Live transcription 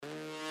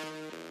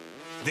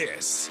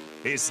This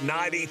is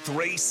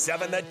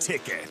 93.7 The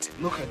Ticket.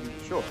 Look at me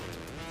short.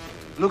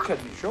 Look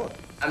at me short.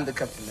 I'm the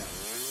captain now.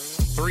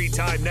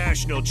 Three-time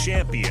national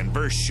champion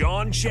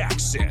Vershawn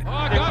Jackson. Oh,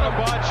 got a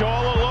bunch.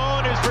 All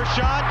alone is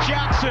Vershawn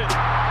Jackson.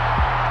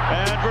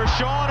 And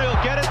Vershawn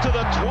will get it to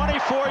the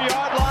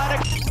 24-yard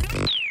line.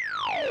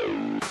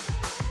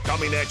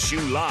 Coming at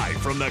you live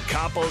from the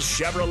Coppels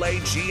Chevrolet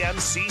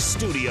GMC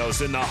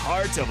studios in the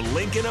heart of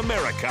Lincoln,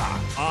 America.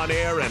 On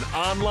air and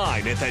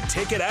online at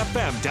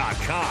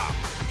theticketfm.com.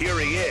 Here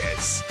he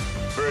is,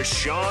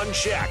 Vershawn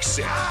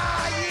Jackson.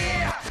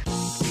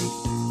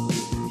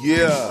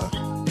 Yeah,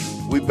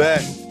 we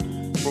back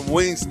from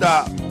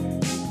Wingstop.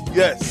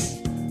 Yes.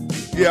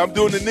 Yeah, I'm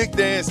doing the Nick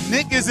dance.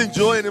 Nick is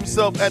enjoying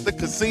himself at the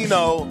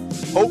casino.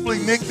 Hopefully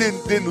Nick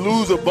didn't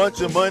lose a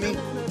bunch of money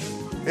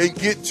and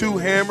get too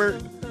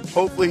hammered.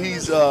 Hopefully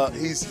he's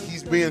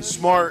being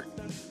smart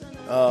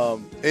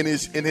in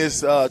his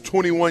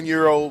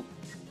 21-year-old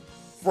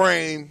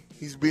frame.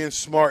 He's being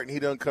smart and he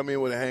doesn't come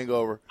in with a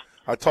hangover.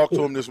 I talked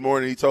to him this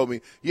morning. He told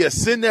me, yeah,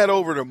 send that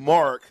over to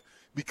Mark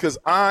because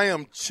I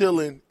am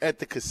chilling at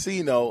the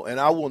casino and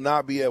I will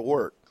not be at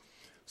work.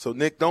 So,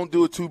 Nick, don't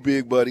do it too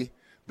big, buddy.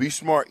 Be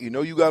smart. You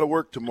know you got to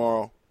work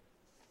tomorrow.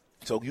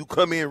 So you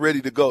come in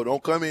ready to go.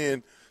 Don't come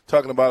in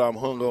talking about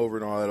I'm hungover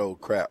and all that old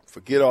crap.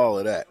 Forget all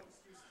of that.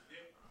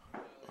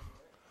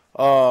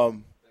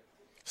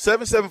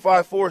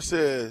 7754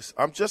 says,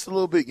 I'm just a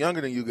little bit younger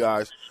than you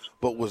guys,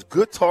 but was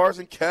guitars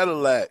and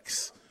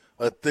Cadillacs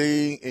a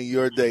thing in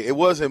your day? It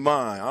wasn't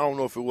mine. I don't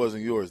know if it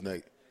wasn't yours,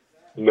 Nate.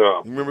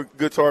 No. You remember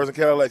guitars and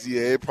Cadillacs?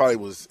 Yeah, it probably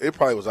was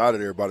out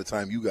of there by the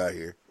time you got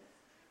here.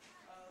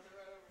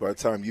 By the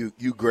time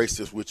you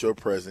graced us with your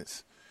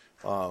presence.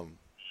 Let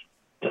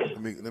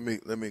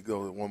me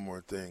go with one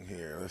more thing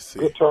here. Let's see.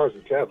 Guitars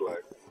and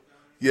Cadillacs.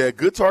 Yeah,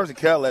 guitars and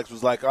Cadillacs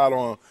was like out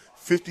on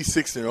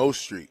 56th and O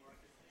Street.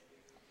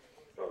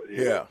 Oh,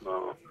 Yeah.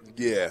 No.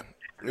 Yeah.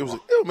 It was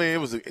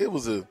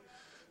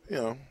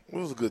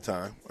a good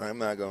time. I'm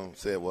not gonna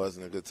say it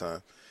wasn't a good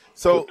time.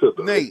 So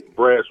Nate,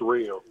 brass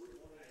rail.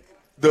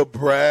 The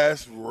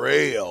brass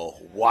rail.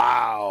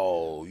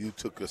 Wow. You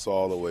took us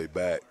all the way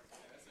back.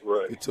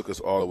 Right. You took us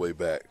all the way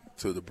back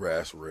to the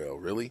brass rail.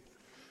 Really?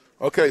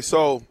 Okay,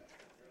 so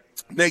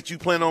Nate, you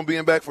plan on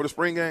being back for the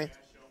spring game?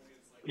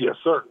 Yes,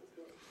 sir.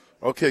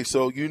 Okay,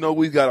 so you know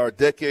we've got our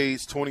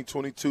Decades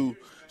 2022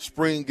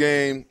 spring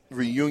game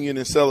reunion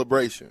and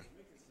celebration.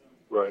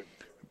 Right.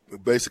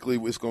 Basically,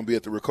 it's going to be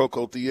at the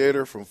Rococo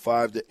Theater from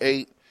 5 to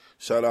 8.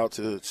 Shout out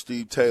to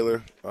Steve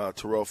Taylor,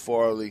 Terrell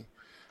Farley,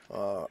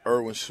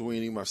 Erwin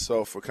Sweeney,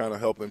 myself for kind of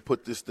helping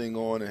put this thing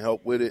on and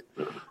help with it.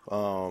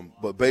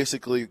 But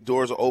basically,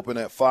 doors are open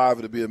at 5.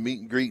 It'll be a meet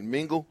and greet and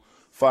mingle.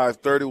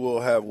 5:30, we'll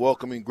have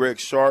welcoming Greg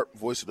Sharp,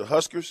 voice of the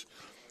Huskers.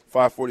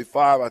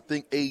 5:45, I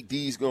think AD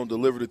is going to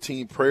deliver the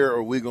team prayer,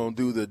 or we're going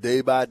to do the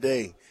day by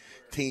day.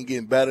 Team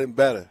getting better and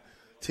better.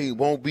 Team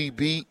won't be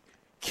beat,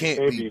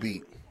 can't be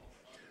beat.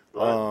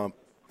 Right.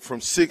 From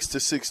 6 to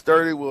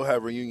 6:30, we'll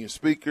have reunion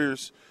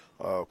speakers.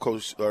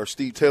 Coach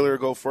Steve Taylor will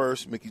go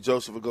first. Mickey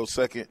Joseph will go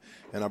second.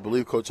 And I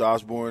believe Coach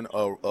Osborne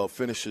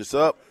finish this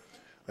up.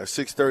 At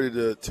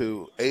 6:30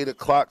 to 8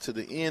 o'clock to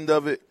the end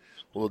of it,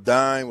 we'll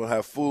dine, we'll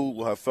have food,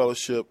 we'll have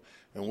fellowship,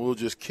 and we'll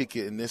just kick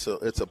it. And it's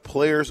a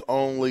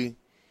players-only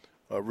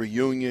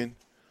reunion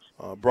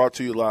brought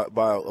to you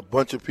by a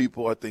bunch of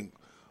people. I think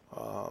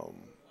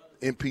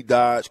MP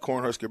Dodge,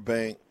 Cornhusker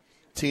Bank,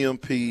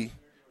 TMP,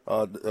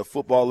 the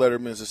Football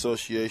Lettermen's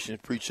Association.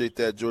 Appreciate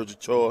that. Georgia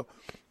Choa,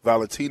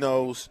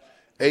 Valentino's,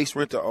 Ace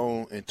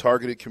Rent-to-Own, and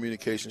Targeted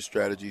Communication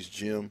Strategies,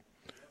 Jim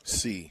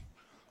C.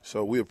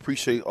 So we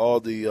appreciate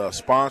all the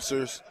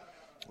sponsors.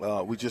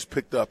 We just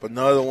picked up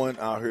another one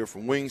out here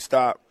from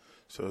Wingstop.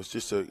 So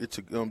it's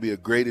going to be a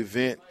great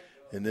event.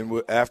 And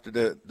then after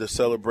the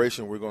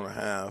celebration, we're going to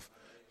have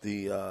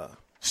the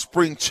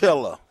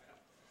Springchella.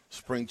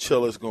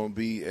 Springchella is going to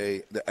be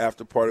the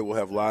after party. We'll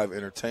have live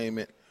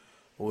entertainment.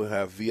 We'll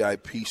have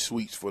VIP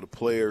suites for the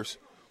players.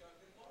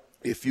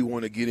 If you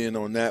want to get in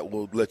on that,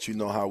 we'll let you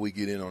know how we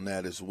get in on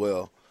that as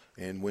well.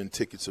 And when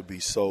tickets will be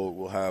sold,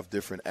 we'll have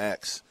different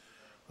acts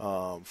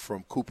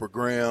from Cooper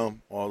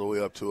Graham all the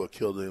way up to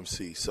Akil the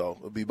MC. So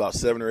it'll be about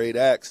 7 or 8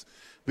 acts.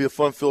 It'll be a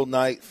fun-filled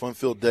night,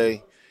 fun-filled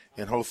day.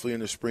 And hopefully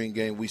in the spring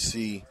game we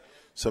see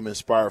some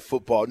inspired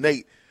football.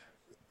 Nate,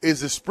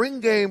 is the spring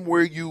game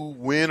where you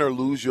win or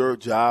lose your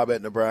job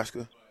at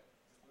Nebraska?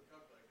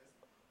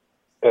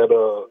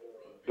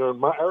 During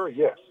my era,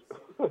 yes.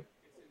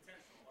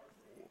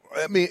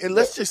 I mean, and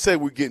let's just say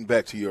we're getting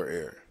back to your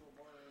era.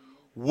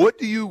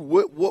 What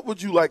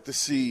would you like to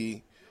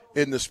see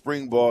in the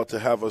spring ball to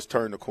have us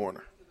turn the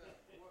corner?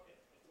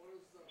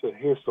 To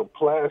hear some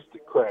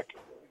plastic cracking.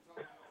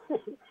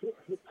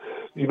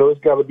 It's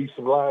got to be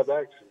some live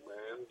action,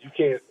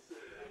 man.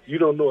 You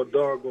don't know a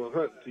dog going to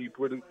hunt until you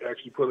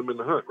actually put him in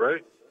the hunt,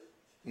 right?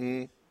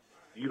 Mm-hmm.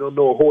 You don't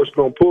know a horse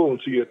going to pull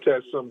until you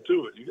attach something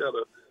to it. You got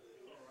to,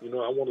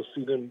 I want to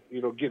see them,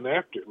 getting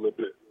after it a little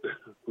bit.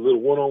 A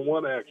little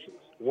one-on-one actions,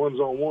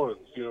 ones-on-ones,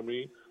 you know what I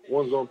mean?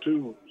 Ones on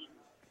twos,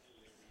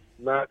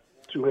 not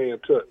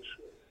two-hand touch.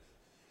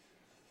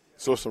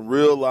 So some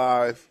real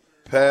live,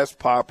 pass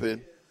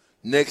popping,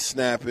 neck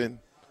snapping,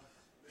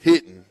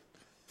 hitting,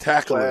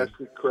 tackling.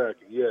 Classic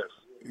cracking, yes.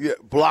 Yeah,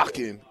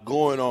 blocking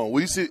going on.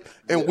 We see,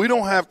 and we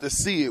don't have to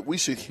see it. We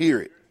should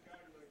hear it.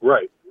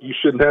 Right. You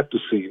shouldn't have to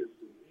see it.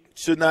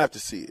 Should not have to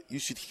see it. You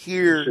should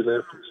hear You shouldn't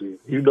have to see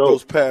it. You know,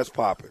 those pass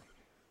popping.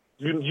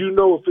 you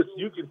know if it's,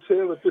 you can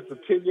tell if it's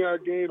a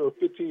 10-yard gain or a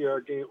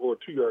 15-yard gain or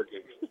a 2-yard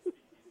gain.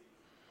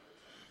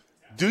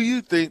 Do you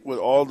think with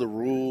all the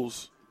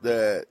rules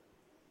that,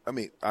 I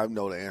mean, I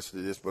know the answer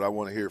to this, but I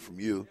want to hear it from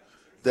you,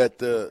 that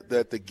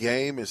the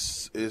game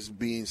is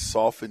being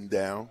softened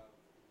down?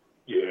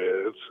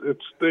 Yeah,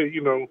 it's the,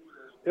 you know,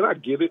 and I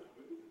get it,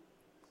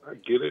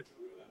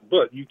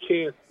 but you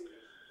can't.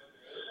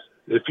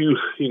 If you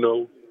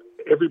know,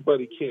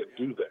 everybody can't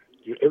do that.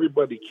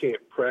 Everybody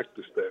can't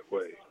practice that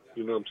way.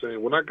 You know what I'm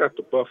saying? When I got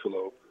to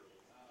Buffalo,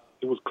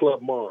 it was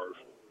Club Marv.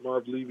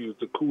 Marv Levy was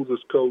the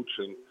coolest coach,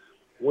 and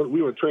when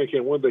we were in training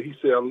camp one day, he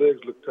said our legs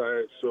looked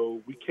tired,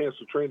 so we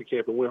canceled training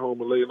camp and went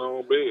home and laid in our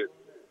own bed.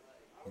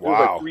 Wow. It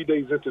was like 3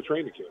 days into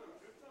training camp.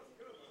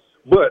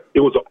 But it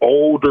was an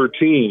older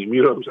team,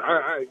 you know what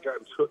I'm saying?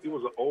 It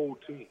was an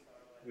old team,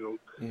 you know.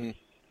 Mm-hmm.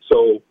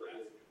 So,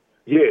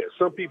 yeah,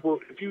 some people,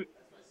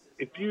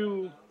 if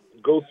you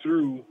go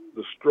through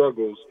the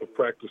struggles of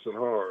practicing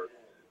hard,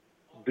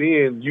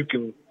 then you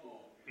can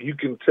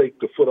take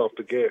the foot off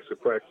the gas and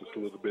practice a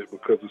little bit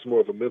because it's more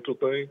of a mental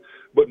thing.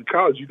 But in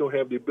college, you don't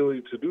have the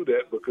ability to do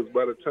that because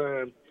by the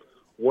time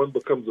one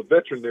becomes a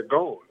veteran, they're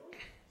gone.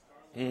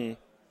 Mm-hmm.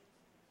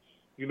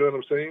 You know what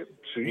I'm saying?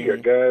 So you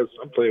got guys,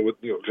 I'm playing with,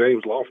 you know,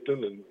 James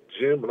Lofton and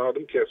Jim and all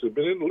them cats who've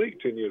been in the league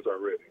 10 years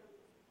already.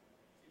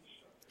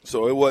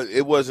 So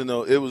it wasn't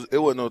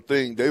no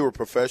thing. They were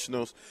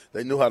professionals.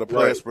 They knew how to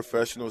play as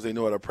professionals. They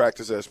knew how to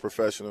practice as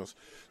professionals.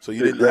 So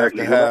you didn't have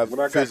to have when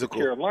I physical.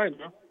 Got to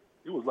Carolina,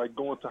 it was like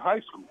going to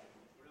high school.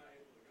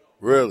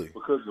 Really?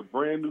 Because a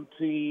brand new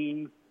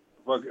team,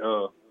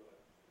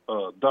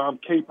 Dom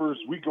Capers,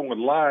 we going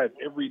live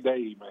every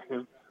day,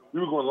 man. We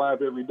were going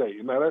live every day.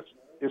 And now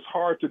it's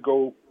hard to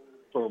go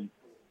from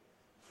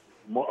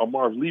a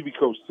Marv Levy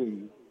coach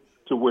team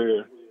to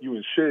where you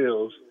in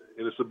shells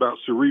and it's about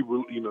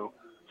cerebral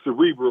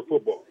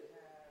football.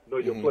 Know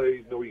your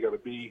plays, know where you got to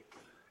be,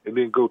 and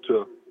then go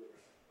to,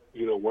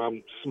 you know, where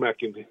I'm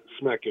smacking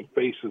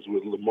faces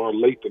with Lamar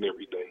Lathan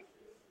every day.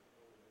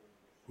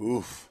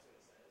 Oof.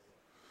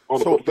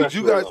 So did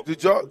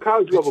y'all?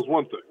 College level is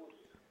one thing.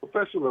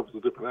 Professional level is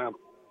a different animal.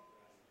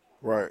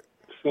 Right.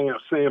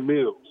 Sam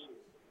Mills.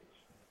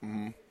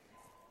 Mm-hmm.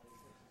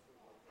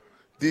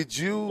 Did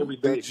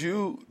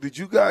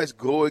you guys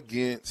go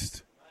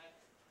against?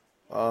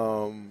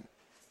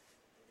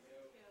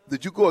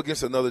 Did you go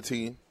against another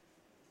team?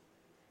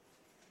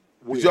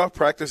 Did y'all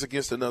practice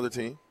against another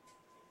team?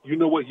 You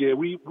know what? Yeah,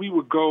 we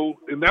would go,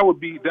 and that would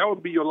be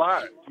your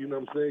live. You know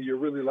what I'm saying? Your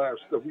really live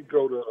stuff. We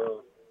go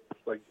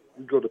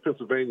to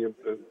Pennsylvania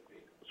and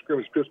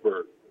scrimmage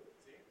Pittsburgh.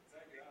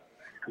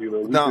 You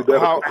know. Now,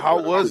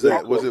 how was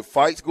that? Was it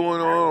fights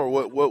going on, or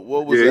what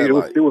was that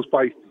like? It was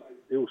feisty.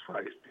 It was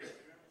feisty.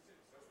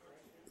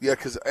 Yeah,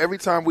 because every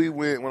time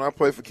when I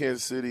played for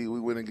Kansas City,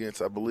 we went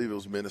against, I believe it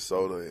was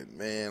Minnesota, and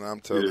man, I'm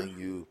telling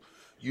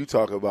you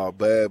talk about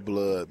bad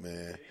blood,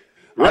 man.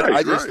 Right,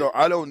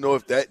 I don't know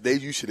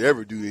if you should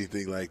ever do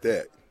anything like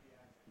that.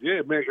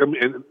 Yeah, man. I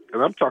mean, and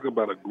I'm talking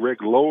about a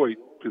Greg Lloyd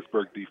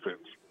Pittsburgh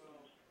defense.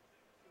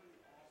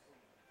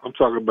 I'm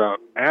talking about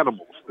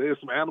animals. There's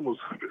some animals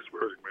in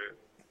Pittsburgh, man.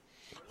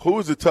 Who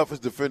was the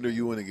toughest defender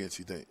you went against,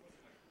 you think?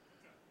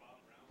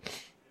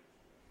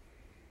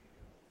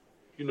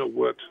 You know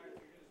what?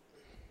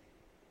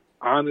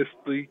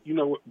 Honestly, you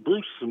know what?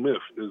 Bruce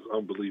Smith is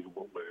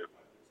unbelievable, man.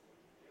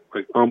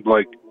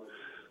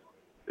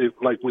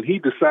 Like when he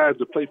decides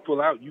to play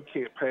full out, you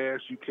can't pass,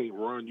 you can't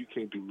run, you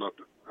can't do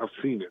nothing. I've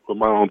seen it with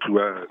my own 2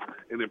 eyes.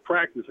 And in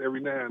practice, every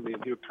now and then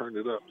he'll turn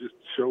it up just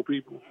to show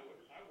people.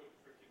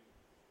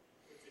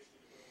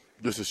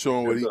 Just to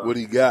show him what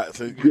he got.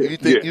 So you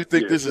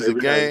think this is a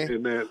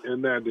game?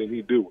 And then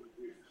he do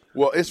it.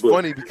 Well, it's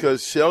funny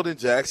because Sheldon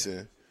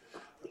Jackson,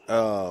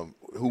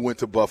 who went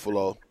to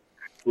Buffalo,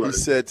 he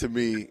said to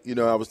me, you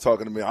know, I was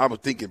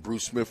thinking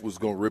Bruce Smith was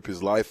going to rip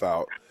his life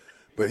out.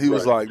 But he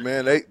was like,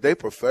 man, they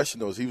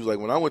professionals. He was like,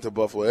 when I went to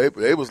Buffalo,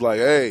 they was like,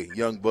 hey,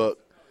 young buck,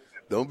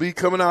 don't be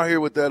coming out here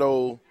with that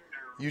old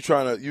you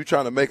trying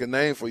to make a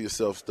name for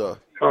yourself stuff.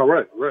 Oh,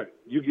 right.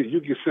 You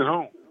get sent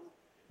home.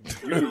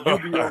 We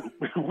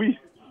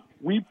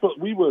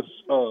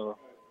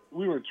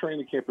were in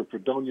training camp at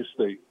Fredonia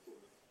State,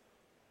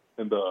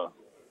 and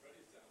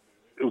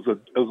it was a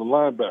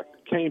linebacker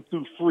came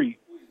through free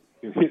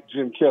and hit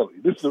Jim Kelly.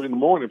 This is in the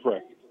morning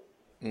practice.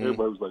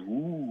 Everybody was like,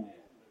 ooh.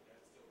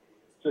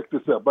 Check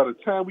this out. By the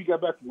time we got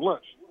back from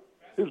lunch,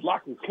 his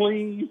lock was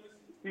clean.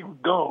 He was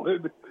gone.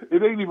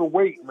 It ain't even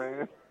wait,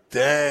 man.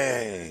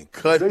 Dang.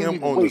 Cut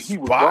him on the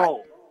spot.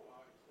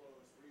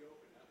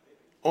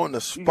 On the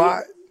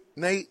spot,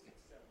 Nate?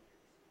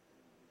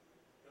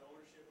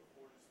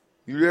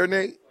 You there,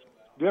 Nate?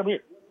 Yeah, I'm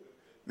here.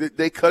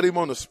 They cut him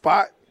on the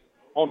spot?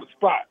 On the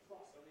spot.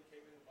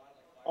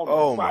 on the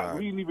Oh, spot. my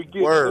We didn't even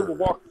get. word. They would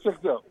walk. Check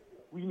it out.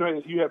 You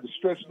know, you have to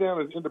stretch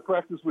down at the end of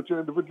practice with your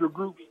individual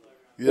groups.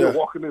 Yeah. They're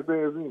walking their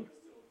bears in.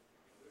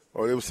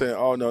 Or they were saying,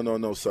 "Oh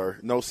no,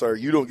 sir,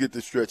 you don't get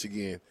to stretch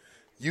again.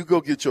 You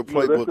go get your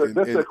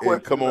playbook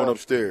and come on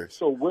upstairs."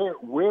 So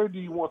where do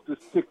you want this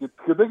ticket?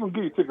 Because they're gonna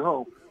give you a ticket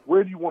home.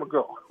 Where do you want to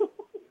go?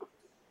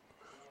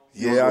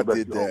 Yeah, I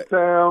did that.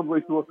 Hometown, where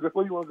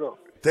you want to go?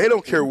 They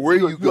don't care where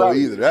you go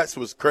either. That's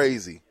what's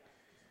crazy.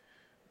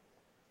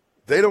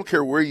 They don't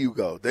care where you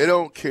go. They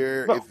don't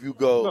care if you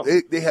go.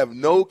 No. They have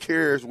no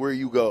cares where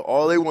you go.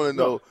 All they want to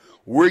know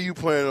where you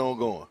planning on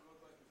going.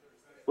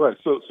 Right.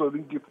 So they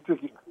can get the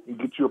ticket and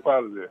get you up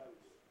out of there.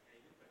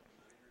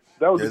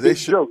 That was a they big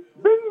should. joke.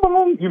 Bing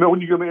bong. You know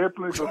when you get on the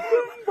airplane, it goes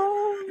bing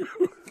bong.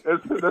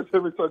 That's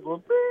every time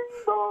going bing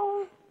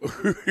bong.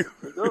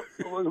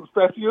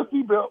 Fasten your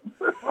seatbelt.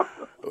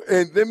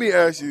 And let me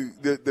ask you,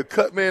 the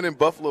cut man in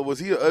Buffalo, was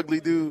he an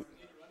ugly dude?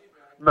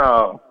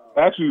 No,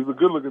 actually, he was a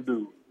good-looking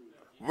dude.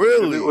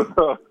 Really?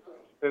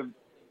 And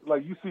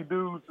like you see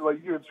dudes,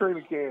 like you're in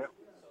training camp,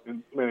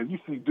 and man, you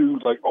see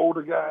dudes like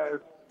older guys,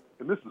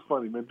 and this is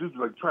funny, man. Dudes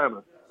are like trying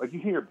to, like you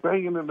hear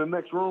banging in the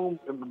next room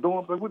in the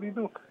dorms. Like, what are you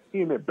doing?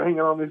 He in there banging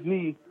on his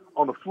knee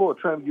on the floor,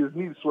 trying to get his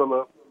knee to swell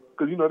up,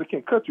 because you know they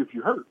can't cut you if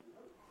you're hurt.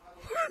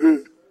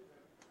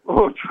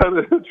 Or try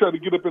to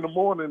get up in the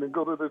morning and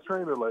go to the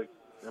trainer like,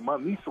 and my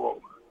knee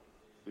swollen.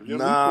 If your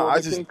knee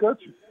swollen, they can't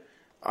cut you.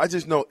 I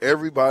just know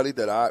everybody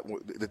that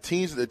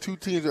the two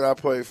teams that I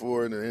played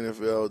for in the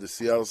NFL, the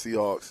Seattle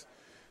Seahawks,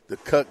 the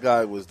cut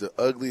guy was the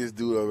ugliest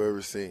dude I've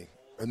ever seen.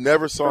 I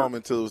never saw him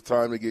until it was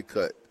time to get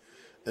cut.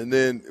 And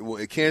then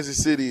at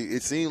Kansas City,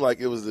 it seemed like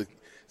it was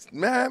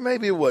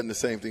maybe it wasn't the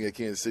same thing at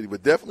Kansas City,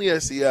 but definitely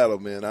at Seattle,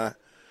 man. I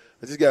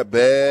just got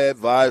bad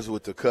vibes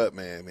with the cut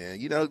man.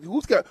 You know, who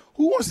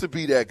wants to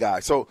be that guy?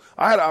 So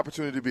I had an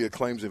opportunity to be a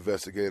claims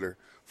investigator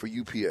for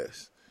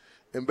UPS.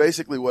 And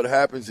basically what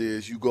happens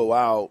is you go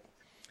out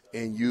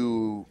and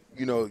you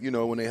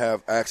know when they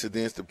have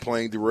accidents, the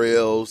plane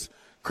derails,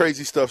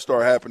 crazy stuff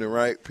start happening,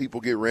 right? People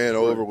get ran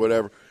over,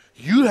 whatever.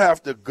 You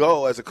have to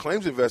go as a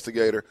claims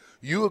investigator.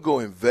 You would go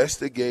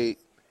investigate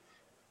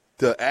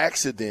the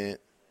accident,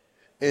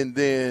 and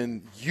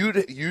then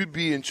you'd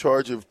be in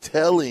charge of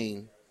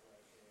telling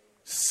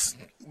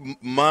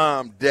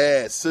mom,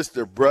 dad,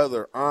 sister,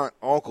 brother, aunt,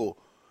 uncle,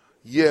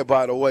 yeah,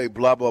 by the way,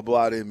 blah, blah,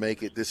 blah, didn't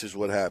make it. This is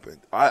what happened.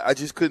 I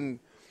just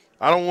couldn't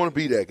 – I don't want to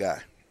be that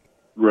guy.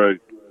 Right.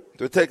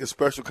 It'll take a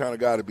special kind of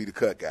guy to be the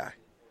cut guy.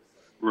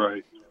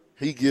 Right.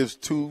 He gives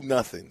two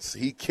nothings.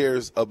 He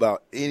cares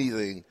about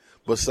anything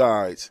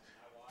besides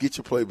get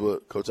your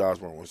playbook, Coach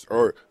Osborne was –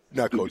 or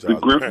not Coach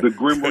Osborne. The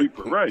Grim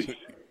Reaper, right.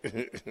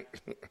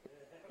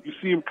 You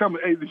see him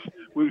coming. Hey,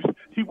 when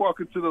he walk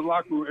into the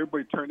locker room,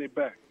 everybody turn their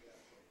back.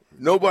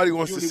 Nobody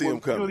wants to see him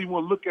coming. You don't even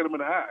want to look at him in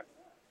the eye.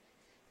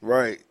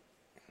 Right.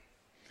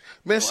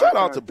 Man, shout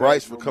out to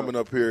Bryce for coming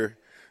up here.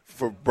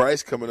 For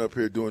Bryce coming up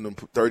here doing them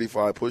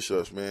 35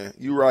 push-ups, man.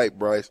 You right,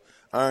 Bryce.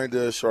 Iron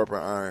does sharpen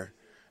iron.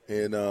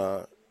 And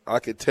I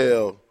could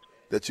tell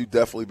that you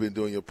definitely been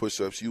doing your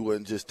push-ups. You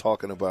wasn't just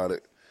talking about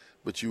it,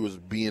 but you was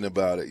being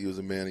about it. You was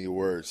a man of your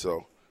word.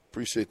 So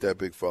appreciate that,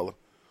 big fella.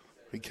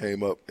 He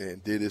came up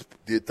and did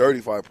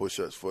 35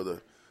 push-ups for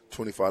the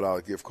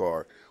 $25 gift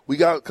card. We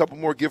got a couple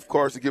more gift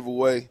cards to give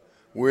away.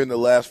 We're in the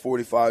last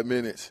 45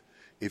 minutes.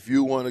 If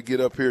you want to get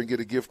up here and get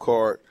a gift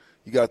card,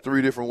 you got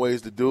 3 different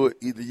ways to do it.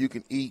 Either you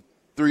can eat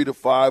 3 to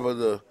 5 of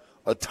the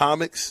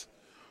Atomics,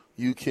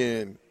 you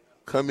can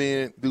come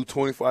in, do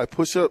 25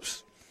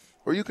 push-ups,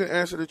 or you can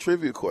answer the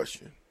trivia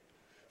question.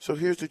 So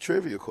here's the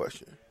trivia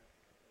question.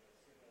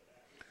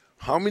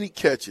 How many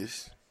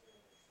catches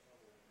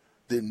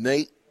did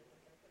Nate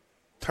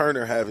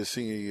Turner have his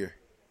senior year?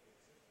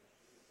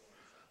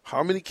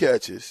 How many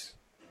catches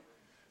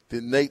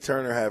did Nate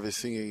Turner have his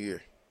senior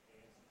year?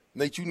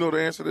 Nate, you know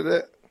the answer to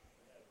that?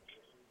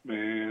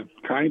 Man,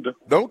 kind of.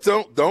 Don't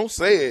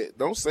say it.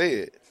 Don't say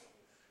it.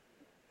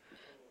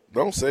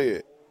 Don't say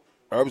it.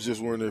 I was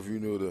just wondering if you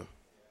knew the.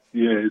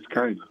 Yeah, it's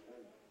kind of.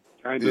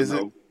 Kind of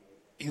know.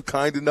 You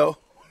kind of know?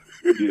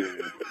 Yeah.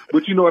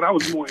 But you know what? I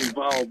was more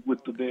involved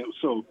with the damn.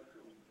 So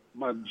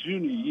my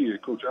junior year,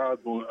 Coach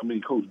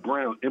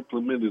Brown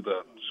implemented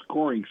a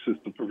scoring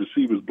system for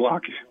receivers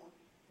blocking.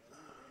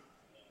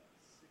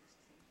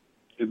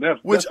 And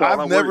Which that's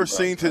I've never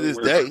seen to this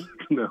day.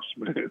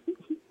 Man.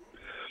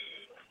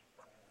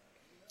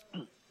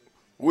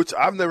 Which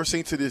I've never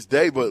seen to this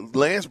day, but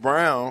Lance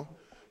Brown,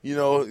 you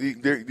know,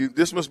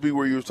 this must be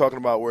where you were talking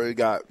about where you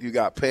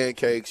got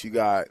pancakes, you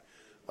got.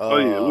 It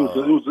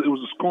was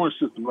a scoring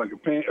system like a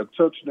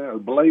touchdown, a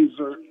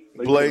blazer.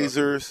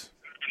 Blazers.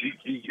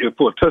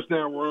 For a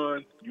touchdown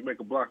run, you make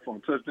a block for a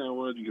touchdown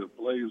run, you get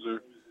a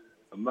blazer,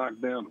 a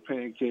knockdown, a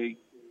pancake,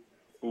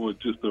 or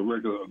just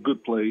a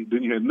good play.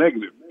 Then you had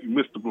negative, you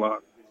missed the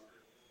block.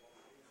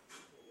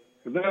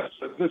 And you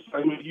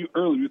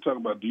were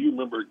talking about, do you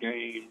remember a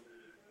game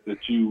that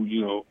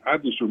I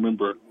just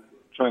remember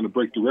trying to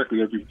break the record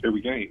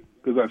every game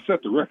because I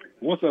set the record.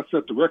 Once I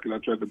set the record, I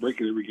tried to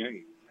break it every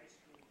game.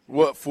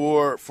 What,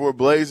 for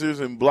Blazers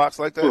and blocks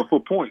like that? For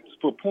points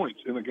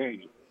in a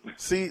game.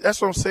 See,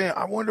 that's what I'm saying.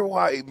 I wonder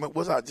why.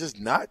 Was I just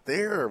not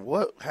there? Or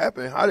what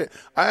happened? I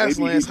asked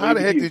Lance, how the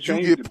heck did you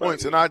get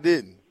points and I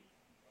didn't?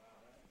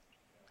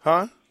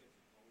 Huh?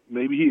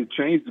 Maybe he had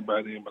changed it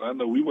by then, but I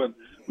know we wasn't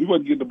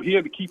getting them. He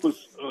had to keep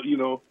us,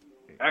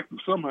 active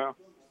somehow.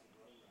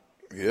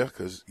 Yeah,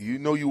 because you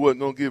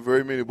wasn't going to get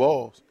very many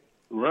balls.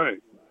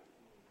 Right.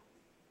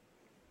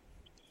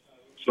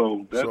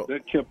 So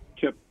that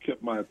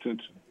kept my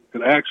attention.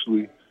 And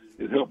actually,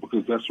 it helped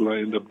because that's what I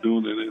ended up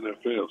doing in the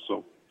NFL.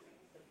 So.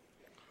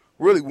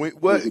 Really,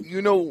 when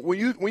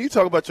you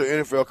talk about your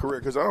NFL career,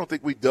 because I don't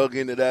think we dug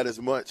into that as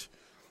much.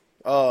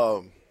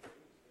 How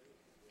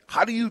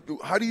do you?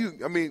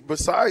 I mean,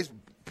 besides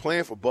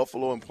playing for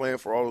Buffalo and playing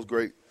for all those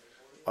great,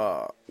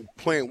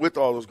 playing with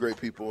all those great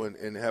people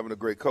and having a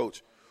great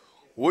coach,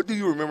 what do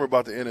you remember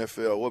about the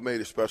NFL? What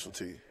made it special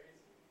to you?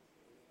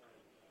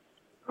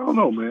 I don't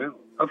know, man.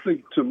 I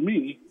think to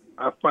me,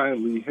 I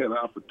finally had an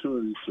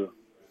opportunity to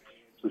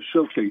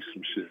showcase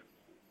some shit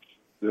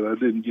that I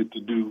didn't get to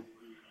do.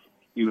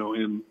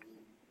 In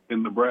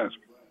Nebraska.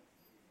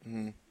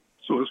 Mm-hmm.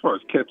 So as far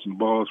as catching the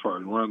ball, as far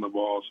as running the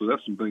ball, so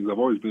that's some things I've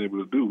always been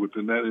able to do. But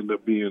then that ended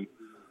up being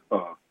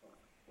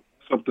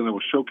something that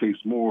was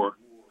showcased more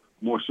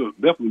so,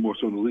 definitely more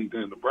so in the league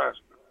than in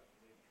Nebraska.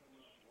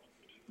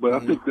 But I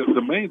think that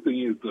the main thing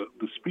is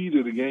the speed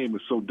of the game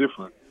is so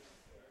different.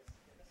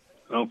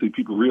 I don't think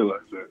people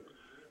realize that.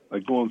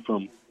 Like going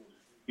from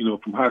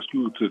high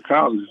school to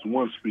college is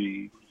one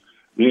speed,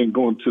 then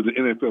going to the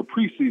NFL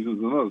preseason is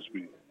another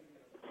speed.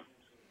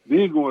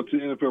 Then going to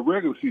the NFL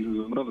regular season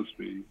is another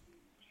speed.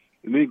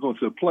 And then going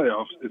to the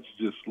playoffs, it's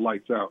just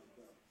lights out,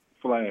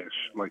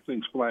 flash, like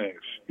things flash.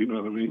 You know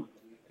what I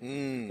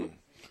mean?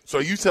 So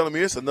you telling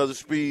me it's another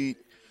speed?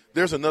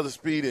 There's another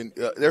speed and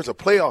there's a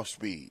playoff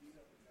speed.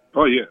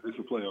 Oh, yeah, it's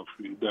a playoff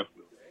speed,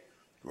 definitely.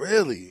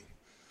 Really?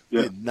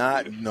 Yeah. Did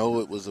not know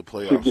it was a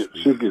playoff speed.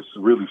 Shit gets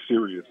really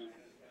serious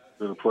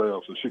in the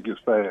playoffs, and shit gets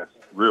fast,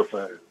 real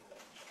fast.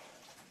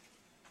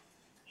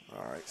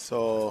 All right,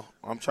 so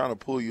I'm trying to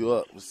pull you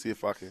up to see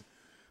if I can,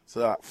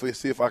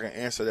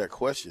 answer that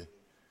question.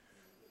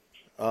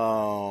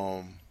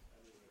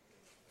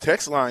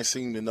 Text line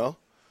seemed to know.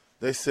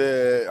 They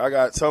said I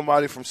got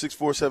somebody from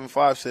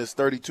 6475 says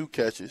 32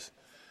 catches.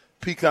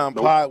 Pecan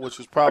Pie, which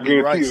was probably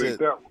right,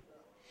 said.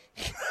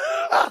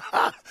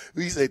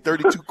 We say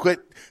 32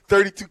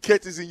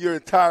 catches in your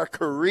entire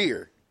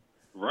career.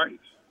 Right.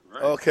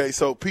 Okay,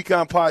 so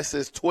Pecan Pie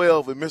says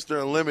 12, and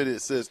Mr.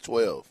 Unlimited says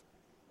 12.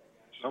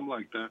 Something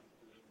like that.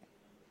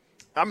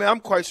 I mean,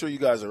 I'm quite sure you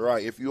guys are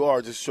right. If you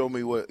are, just show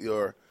me what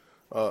your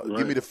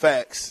give me the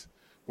facts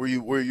where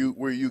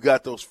you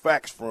got those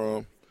facts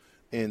from,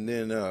 and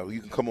then you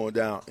can come on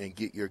down and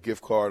get your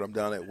gift card. I'm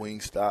down at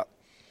Wingstop.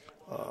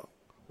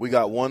 We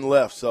got one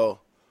left, so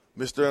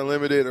Mr.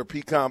 Unlimited or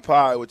Pecan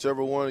Pie,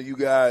 whichever one of you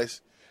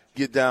guys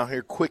get down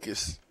here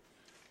quickest,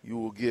 you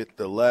will get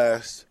the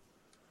last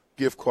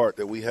gift card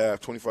that we have,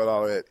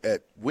 $25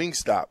 at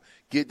Wingstop.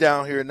 Get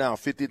down here now,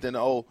 50th and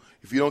O.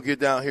 If you don't get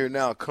down here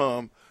now,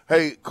 come.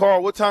 Hey,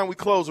 Carl, what time we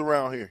close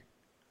around here?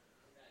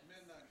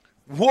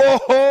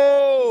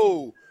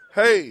 Whoa!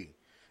 Hey,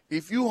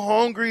 if you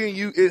hungry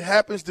and it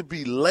happens to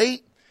be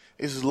late,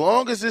 as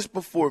long as it's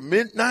before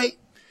midnight,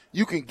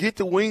 you can get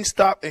to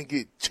Wingstop and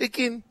get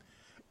chicken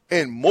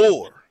and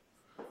more.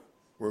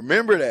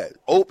 Remember that.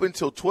 Open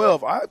till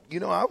 12.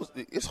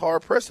 It's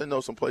hard pressed to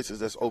know some places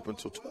that's open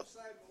till 12.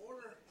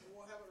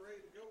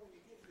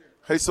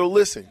 Hey, so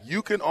listen,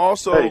 you can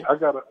also. Hey, I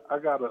got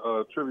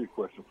a trivia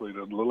question for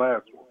you. The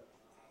last one.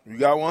 You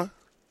got one?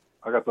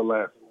 I got the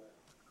last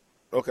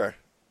one. Okay.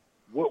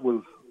 What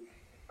was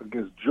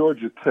against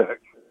Georgia Tech,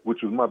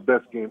 which was my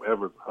best game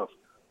ever as a Husker?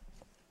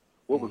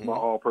 What was my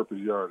all-purpose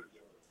yardage?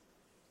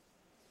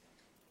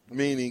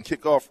 Meaning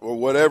kickoff or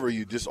whatever,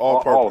 you just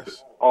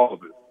all-purpose. All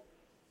of it.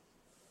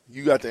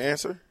 You got the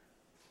answer?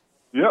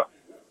 Yeah.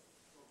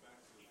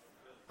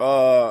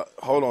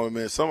 Hold on a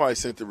minute. Somebody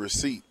sent the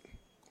receipt.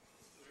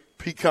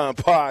 Pecan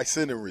Pie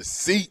sending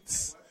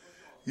receipts.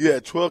 You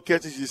had 12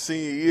 catches your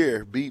senior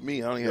year. Beat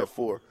me. I only had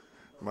 4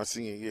 my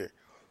senior year.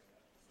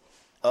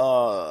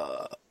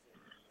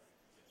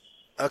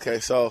 Okay,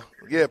 so,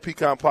 yeah,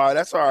 Pecan Pie.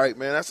 That's all right,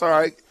 man. That's all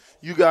right.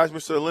 You guys,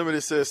 Mr.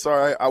 Unlimited says,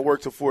 sorry, I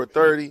work till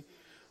 4:30.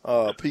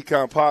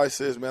 Pecan Pie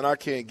says, man, I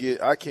can't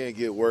get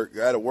work.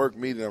 I had a work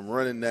meeting. I'm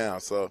running now.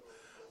 So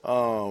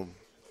I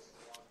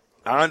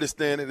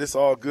understand it. It's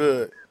all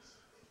good.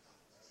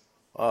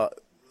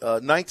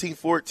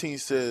 1914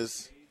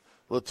 says,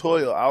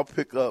 LaToya, I'll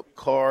pick up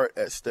card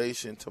at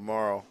station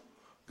tomorrow.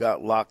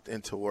 Got locked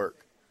into work.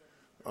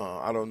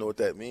 I don't know what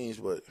that means,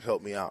 but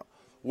help me out.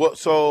 What?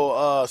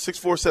 So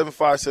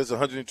 6475 says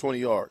 120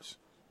 yards.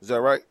 Is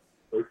that right?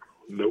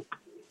 Nope.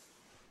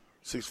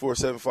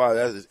 6475,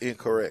 that is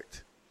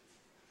incorrect.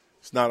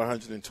 It's not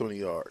 120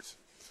 yards.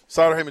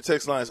 Sauter Heyman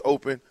text line is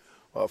open,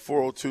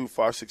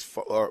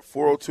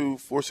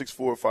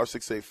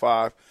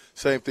 402-464-5685.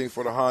 Same thing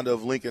for the Honda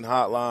of Lincoln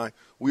hotline.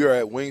 We are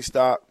at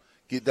Wingstop.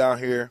 Get down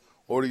here,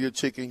 order your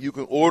chicken. You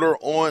can order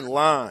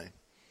online.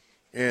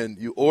 And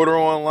you order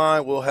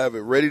online, we'll have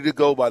it ready to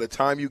go by the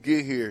time you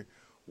get here.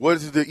 What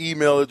is the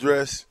email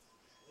address?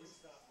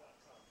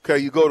 Okay,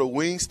 you go to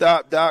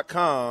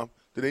wingstop.com.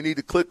 Do they need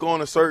to click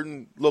on a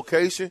certain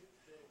location?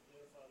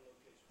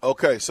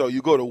 Okay, so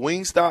you go to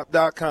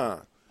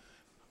wingstop.com.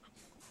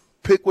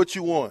 Pick what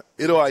you want.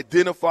 It'll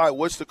identify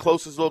what's the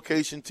closest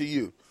location to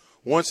you.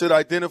 Once it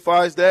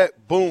identifies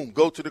that, boom,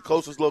 go to the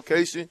closest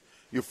location.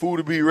 Your food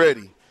will be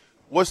ready.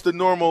 What's the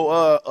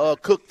normal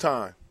cook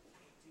time?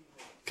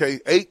 Okay,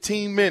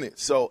 18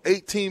 minutes. So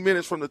 18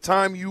 minutes from the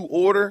time you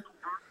order,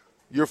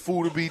 your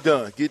food will be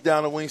done. Get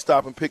down to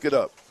Wingstop and pick it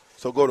up.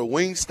 So go to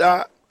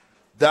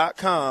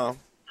wingstop.com,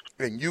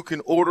 and you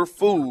can order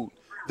food.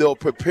 They'll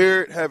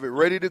prepare it, have it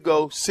ready to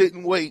go,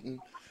 sitting, waiting.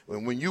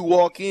 And when you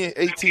walk in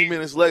 18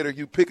 minutes later,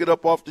 you pick it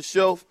up off the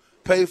shelf,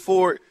 pay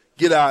for it,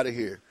 get out of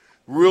here.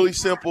 Really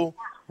simple,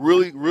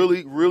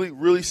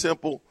 really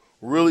simple,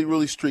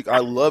 really streak. I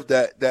love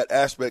that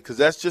aspect because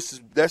that's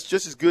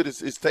just as good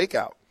as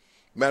takeout.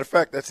 Matter of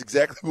fact, that's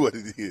exactly what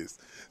it is.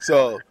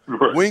 So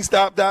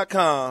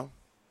wingstop.com,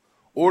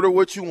 order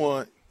what you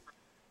want.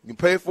 You can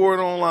pay for it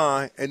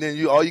online, and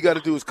then all you got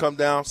to do is come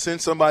down,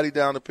 send somebody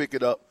down to pick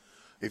it up.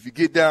 If you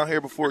get down here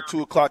before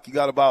 2 o'clock, you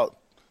got about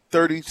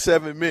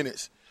 37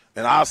 minutes,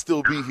 and I'll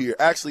still be here.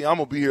 Actually, I'm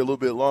going to be here a little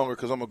bit longer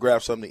because I'm going to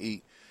grab something to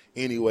eat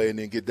anyway and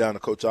then get down to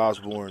Coach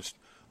Osborne's.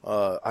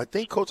 I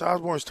think Coach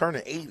Osborne's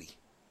turning 80.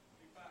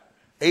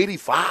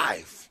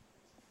 85.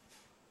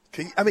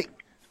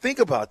 Think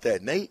about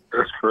that, Nate.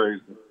 That's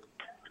crazy.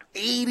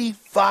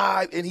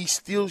 85, and he's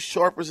still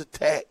sharp as a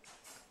tack.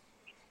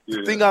 Yeah.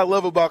 The thing I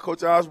love about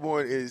Coach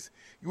Osborne is,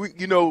 we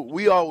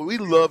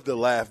loved to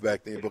laugh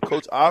back then, but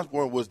Coach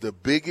Osborne was the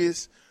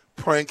biggest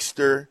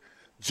prankster,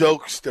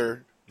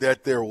 jokester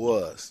that there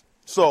was.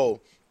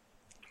 So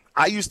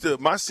I used to,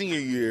 my senior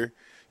year,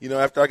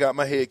 after I got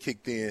my head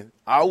kicked in,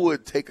 I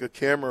would take a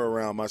camera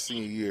around my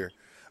senior year.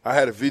 I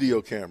had a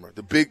video camera,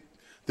 the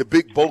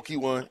big bulky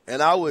one,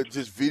 and I would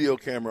just video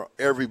camera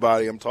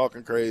everybody. I'm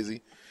talking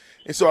crazy.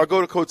 And so I go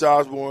to Coach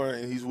Osborne,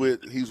 and he's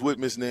with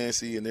Miss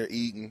Nancy, and they're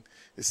eating.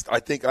 I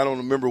don't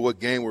remember what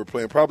game we were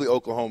playing, probably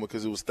Oklahoma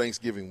because it was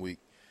Thanksgiving week.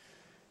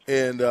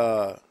 And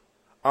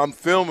I'm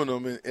filming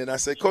him, and I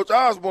say, Coach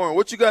Osborne,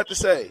 what you got to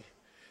say?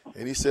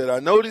 And he said, I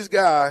know this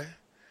guy.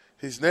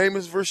 His name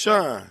is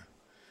Vershawn,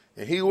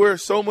 and he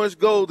wears so much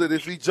gold that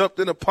if he jumped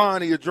in a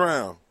pond, he'd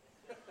drown.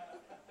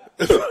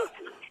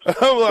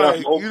 I'm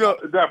like,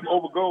 that's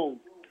over gold.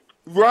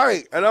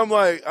 Right. And I'm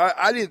like,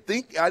 I didn't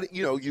think,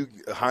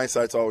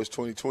 hindsight's always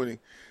 20/20,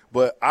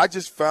 but I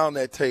just found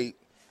that tape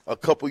a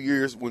couple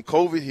years when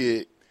COVID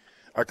hit.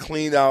 I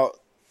cleaned out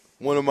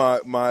one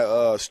of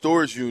my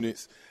storage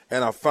units,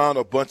 and I found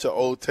a bunch of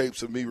old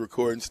tapes of me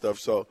recording stuff.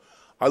 So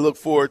I look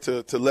forward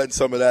to letting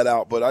some of that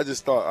out. But I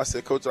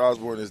said Coach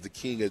Osborne is the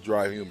king of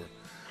dry humor.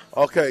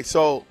 Okay,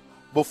 so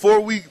before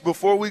we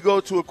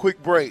go to a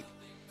quick break,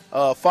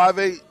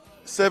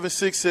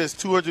 5876 says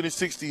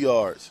 260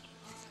 yards.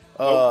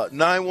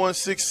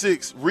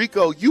 9166,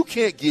 Rico, you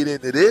can't get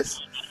into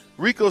this.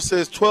 Rico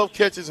says 12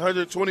 catches,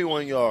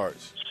 121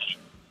 yards.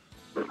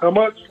 How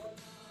much?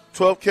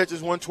 12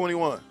 catches,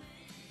 121.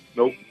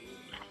 Nope.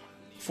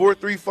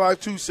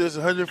 4352 says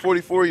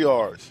 144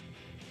 yards.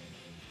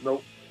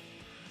 Nope.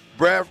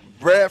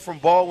 Brad from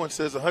Baldwin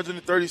says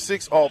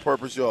 136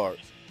 all-purpose yards.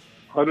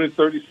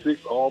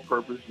 136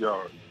 all-purpose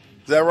yards.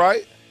 Is that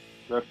right?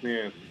 That's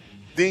the answer.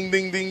 Ding,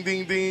 ding, ding,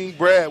 ding, ding.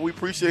 Brad, we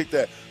appreciate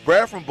that.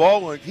 Brad from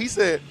Baldwin, he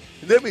said,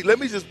 let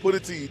me just put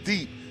it to you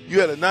deep. You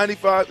had a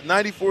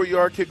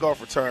 94-yard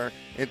kickoff return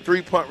and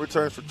 3 punt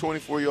returns for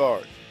 24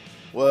 yards.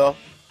 Well,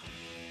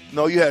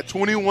 no, you had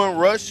 21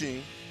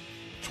 rushing,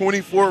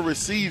 24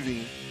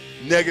 receiving,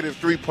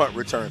 -3 punt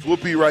returns. We'll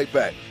be right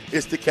back.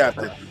 It's the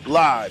captain,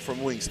 live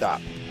from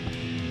Wingstop.